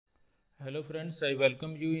Hello friends, I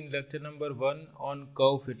welcome you in lecture number 1 on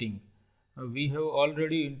curve fitting. We have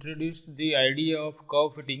already introduced the idea of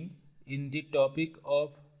curve fitting in the topic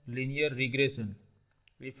of linear regression.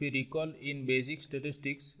 If you recall, in basic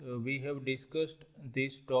statistics, we have discussed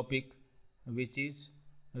this topic, which is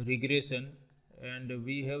regression, and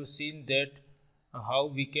we have seen that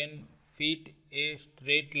how we can fit a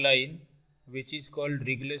straight line, which is called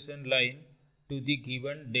regression line, to the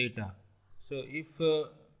given data. So if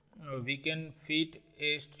we can fit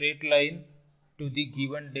a straight line to the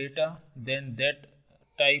given data, then that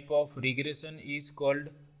type of regression is called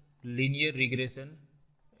linear regression.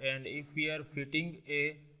 And if we are fitting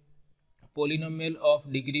a polynomial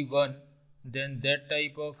of degree 1, then that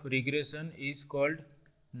type of regression is called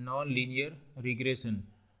non-linear regression.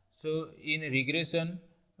 So in regression,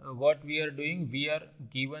 what we are doing, we are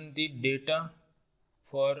given the data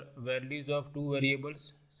for values of two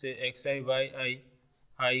variables, say xi, yi,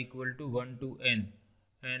 I equal to 1 to n,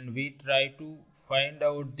 and we try to find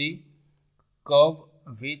out the curve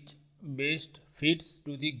which best fits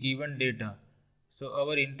to the given data. So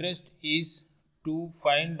our interest is to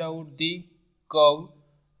find out the curve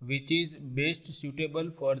which is best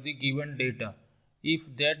suitable for the given data. If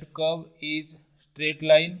that curve is straight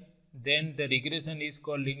line, then the regression is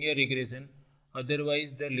called linear regression.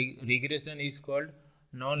 Otherwise, the regression is called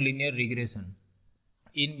non-linear regression.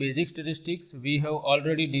 In basic statistics, we have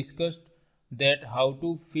already discussed that how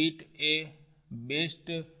to fit a best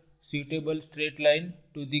suitable straight line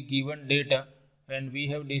to the given data, and we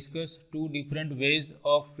have discussed two different ways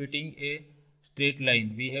of fitting a straight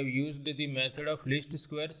line. We have used the method of least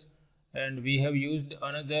squares, and we have used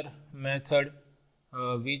another method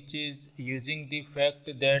which is using the fact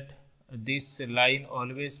that this line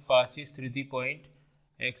always passes through the point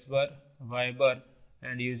x bar, y bar,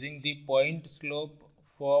 and using the point slope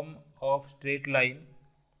form of straight line,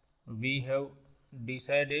 we have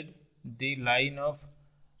decided the line of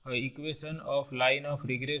equation of line of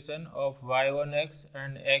regression of y on x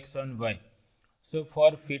and x on y. So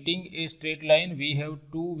for fitting a straight line, we have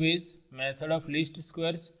two ways: method of least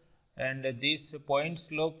squares and this point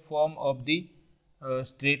slope form of the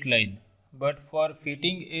straight line. But for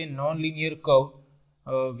fitting a non-linear curve,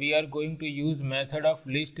 we are going to use method of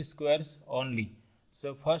least squares only.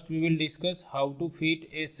 So first we will discuss how to fit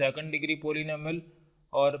a second degree polynomial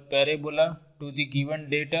or parabola to the given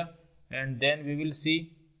data, and then we will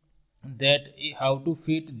see that how to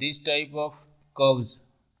fit this type of curves.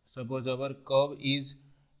 Suppose our curve is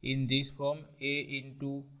in this form: a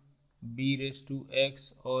into b raised to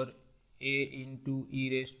x or a into e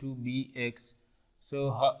raised to bx.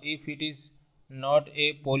 So if it is not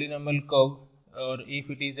a polynomial curve, or if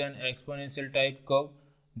it is an exponential type curve,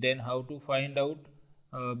 then how to find out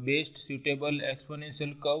best suitable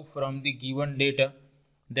exponential curve from the given data,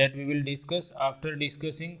 that we will discuss after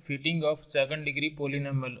discussing fitting of second degree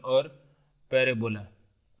polynomial or parabola.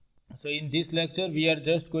 So in this lecture we are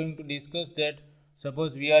just going to discuss that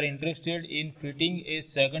suppose we are interested in fitting a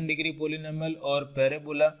second degree polynomial or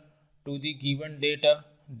parabola to the given data,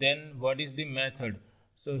 then what is the method.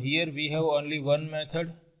 So here we have only one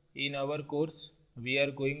method in our course. We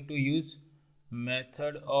are going to use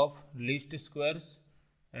method of least squares,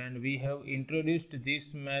 and we have introduced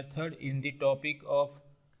this method in the topic of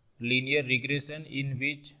linear regression, in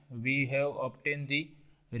which we have obtained the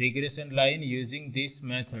regression line using this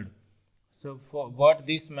method. So for what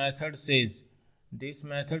this method says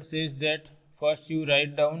that first you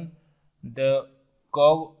write down the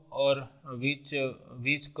curve, or which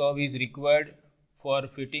curve is required for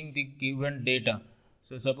fitting the given data.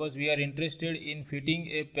 So suppose we are interested in fitting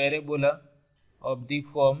a parabola of the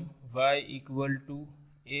form y equal to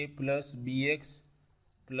a plus bx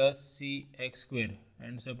plus c x square,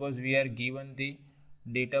 and suppose we are given the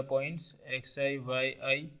data points xi,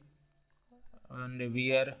 yi, and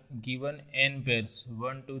we are given n pairs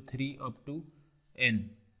 1 to 3 up to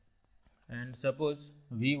n, and suppose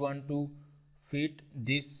we want to fit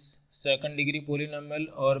this second degree polynomial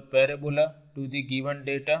or parabola to the given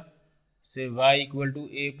data, say y equal to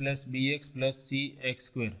a plus bx plus c x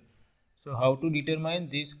square. So how to determine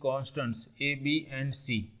these constants a, b and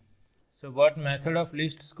c? So what method of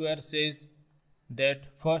least square says that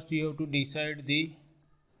first you have to decide the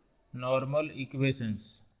normal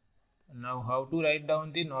equations. Now how to write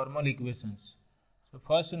down the normal equations? So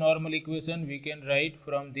first normal equation we can write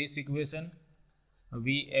from this equation.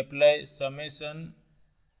 We apply summation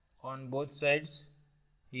on both sides.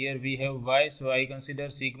 Here we have y, so I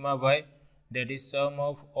consider sigma y, that is sum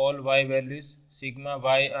of all y values, sigma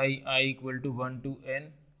yi I equal to 1 to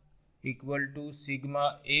n, equal to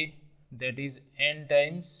sigma a, that is n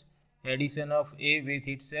times addition of a with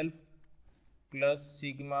itself, plus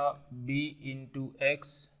sigma b into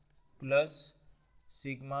x plus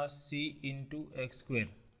sigma c into x square.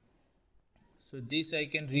 So this I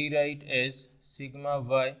can rewrite as sigma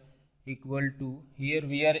y equal to, here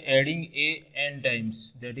we are adding a n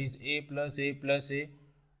times, that is a plus a plus a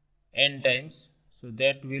n times, so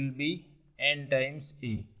that will be n times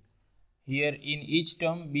a. Here in each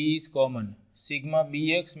term b is common. Sigma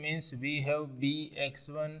bx means we have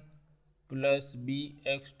bx1 plus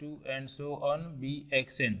bx2 and so on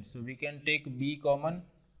bxn. So we can take b common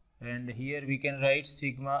and here we can write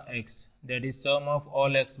sigma x, that is sum of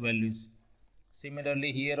all x values.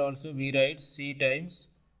 Similarly here also we write c times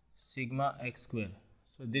sigma x square.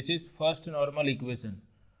 So this is first normal equation.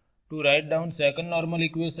 To write down second normal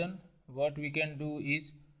equation, what we can do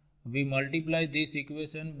is we multiply this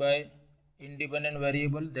equation by independent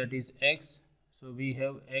variable, that is x. So we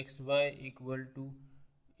have xy equal to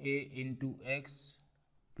a into x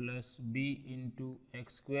plus b into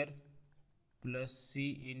x square plus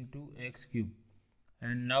c into x cube.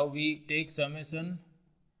 And now we take summation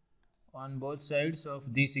on both sides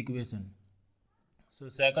of this equation. So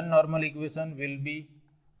second normal equation will be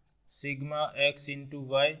sigma x into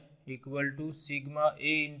y equal to sigma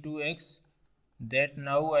a into x, that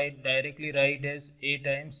now I directly write as a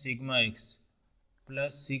times sigma x,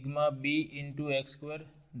 plus sigma b into x square,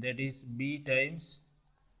 that is b times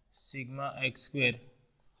sigma x square,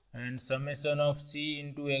 and summation of c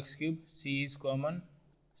into x cube, c is common,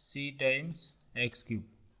 c times x cube.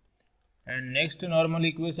 And next normal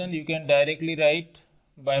equation you can directly write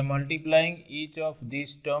by multiplying each of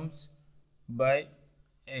these terms by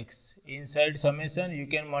x. Inside summation you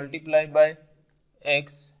can multiply by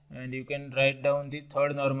x and you can write down the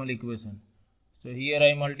third normal equation. So here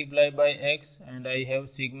I multiply by x and I have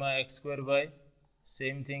sigma x square y.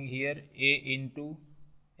 Same thing here, a into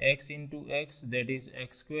x, that is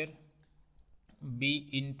x square, b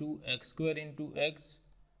into x square into x,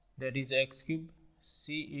 that is x cube,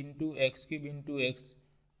 c into x cube into x,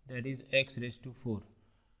 that is x raised to 4.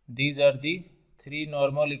 These are the three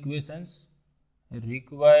normal equations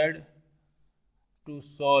required to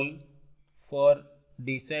solve for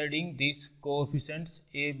deciding these coefficients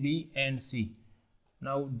a, b and c.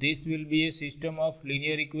 Now this will be a system of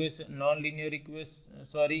linear equation,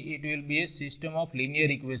 it will be a system of linear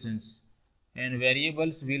equations and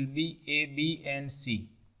variables will be a, b and c.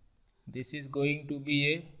 This is going to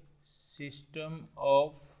be a system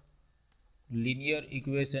of linear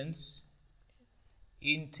equations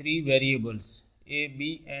in three variables a,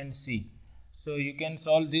 b and c. So you can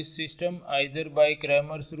solve this system either by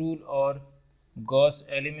Cramer's rule or Gauss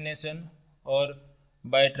elimination or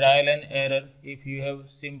by trial and error. If you have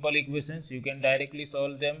simple equations you can directly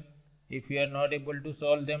solve them. If you are not able to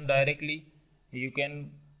solve them directly, you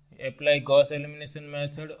can apply Gauss elimination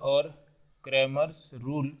method or Cramer's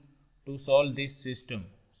rule to solve this system.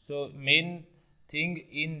 So main thing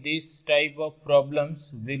in this type of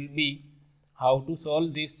problems will be how to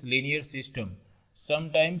solve this linear system.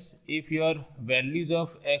 Sometimes if your values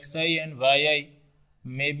of xi and yi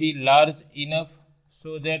may be large enough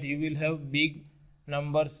so that you will have big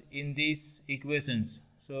numbers in these equations,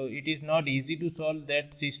 so it is not easy to solve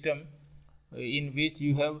that system in which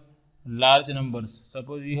you have large numbers.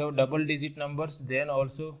 Suppose you have double digit numbers, then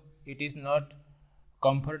also it is not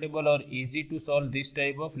comfortable or easy to solve this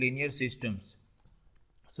type of linear systems.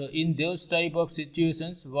 So in those type of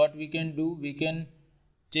situations, what we can do, we can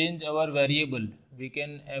change our variable. We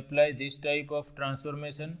can apply this type of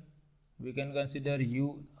transformation. We can consider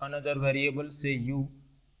u, another variable, say u,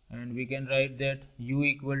 and we can write that u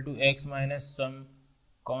equal to x minus some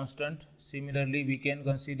constant. Similarly, we can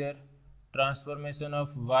consider transformation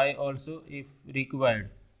of y also if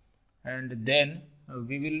required, and then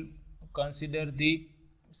we will consider the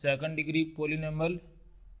second degree polynomial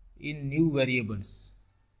in new variables.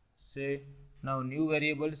 Say now new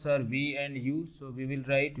variables are v and u, so we will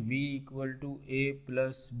write v equal to a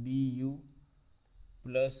plus bu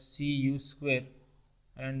plus cu square,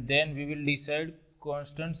 and then we will decide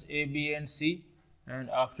constants a, b and c, and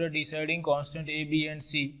after deciding constant a, b and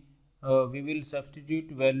c, we will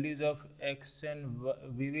substitute values of x and y,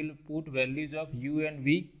 we will put values of u and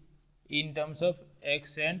v in terms of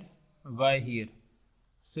x and y here.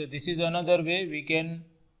 So this is another way we can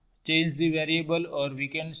change the variable or we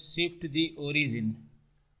can shift the origin.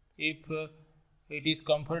 If it is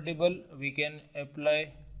comfortable, we can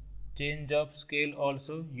apply change of scale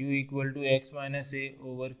also, u equal to x minus a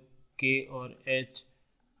over k or h,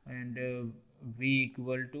 and v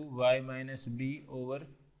equal to y minus b over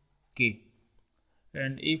k.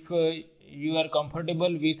 And if you are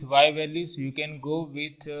comfortable with y values, you can go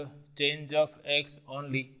with change of x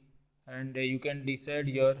only, and you can decide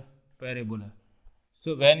your parabola.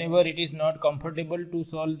 So whenever it is not comfortable to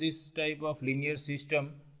solve this type of linear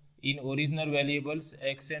system in original variables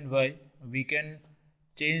x and y, we can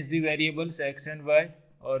change the variables x and y,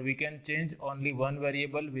 or we can change only one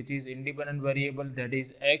variable which is independent variable, that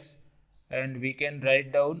is x, and we can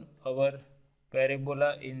write down our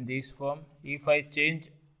parabola in this form. If I change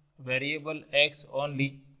variable x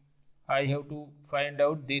only, I have to find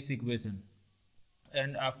out this equation,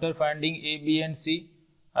 and after finding a, b and c,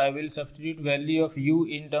 I will substitute value of u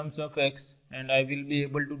in terms of x, and I will be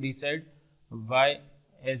able to decide y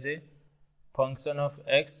as a function of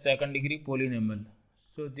x second degree polynomial.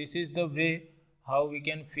 So this is the way how we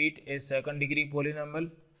can fit a second degree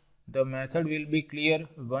polynomial. The method will be clear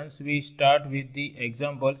once we start with the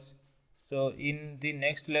examples. So in the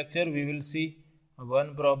next lecture we will see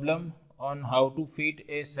one problem on how to fit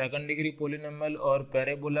a second degree polynomial or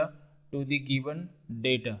parabola to the given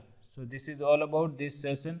data. So this is all about this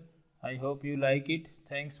session. I hope you like it.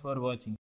 Thanks for watching.